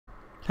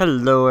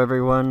Hello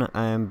everyone,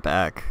 I am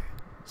back.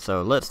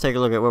 So let's take a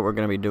look at what we're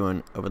going to be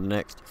doing over the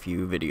next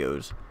few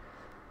videos.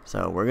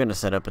 So we're going to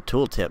set up a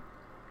tooltip.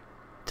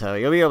 So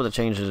you'll be able to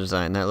change the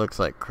design. That looks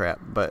like crap,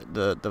 but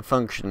the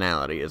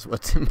functionality is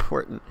what's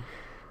important.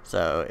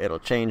 So it'll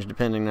change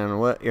depending on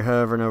what you're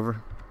hovering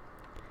over.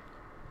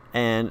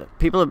 And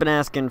people have been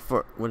asking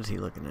for... What is he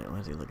looking at? Why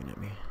is he looking at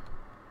me?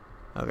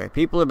 Okay,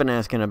 people have been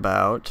asking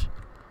about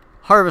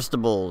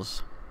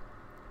harvestables.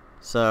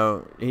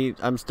 So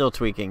I'm still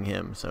tweaking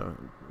him, so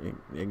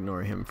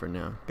ignore him for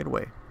now. Get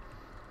away.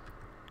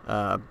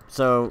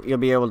 So you'll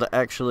be able to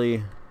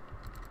actually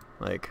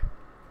like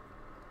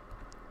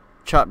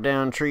chop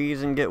down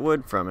trees and get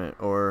wood from it,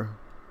 or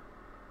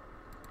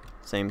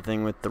same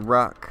thing with the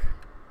rock.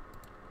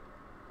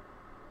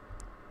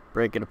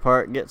 Break it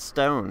apart, get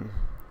stone.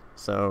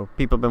 So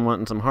people have been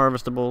wanting some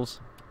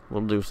harvestables.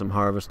 We'll do some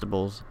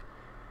harvestables.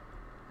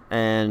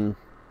 And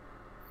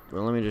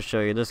well, let me just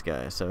show you this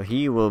guy. So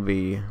he will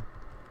be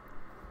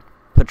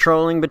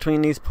patrolling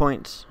between these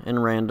points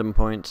and random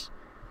points,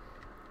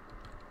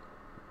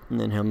 and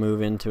then he'll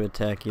move in to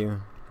attack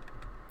you,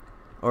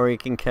 or he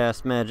can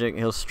cast magic.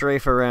 He'll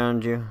strafe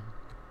around you.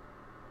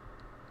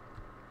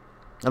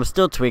 I'm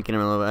still tweaking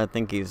him a little bit. I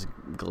think he's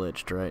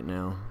glitched right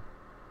now,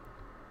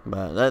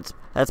 but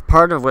that's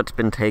part of what's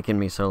been taking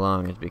me so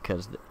long, is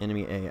because the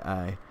enemy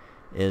AI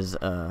is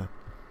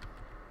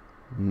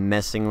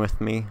messing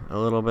with me a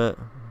little bit,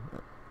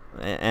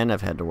 and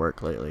I've had to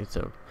work lately,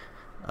 so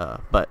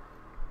but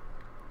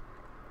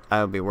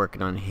I'll be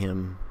working on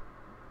him,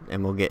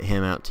 and we'll get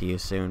him out to you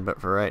soon.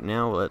 But for right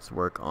now, let's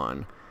work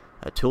on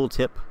a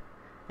tooltip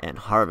and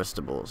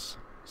harvestables.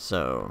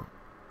 So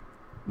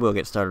we'll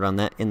get started on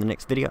that in the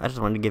next video. I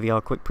just wanted to give you all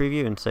a quick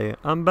preview and say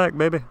I'm back,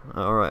 baby.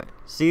 Alright,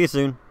 see you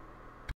soon.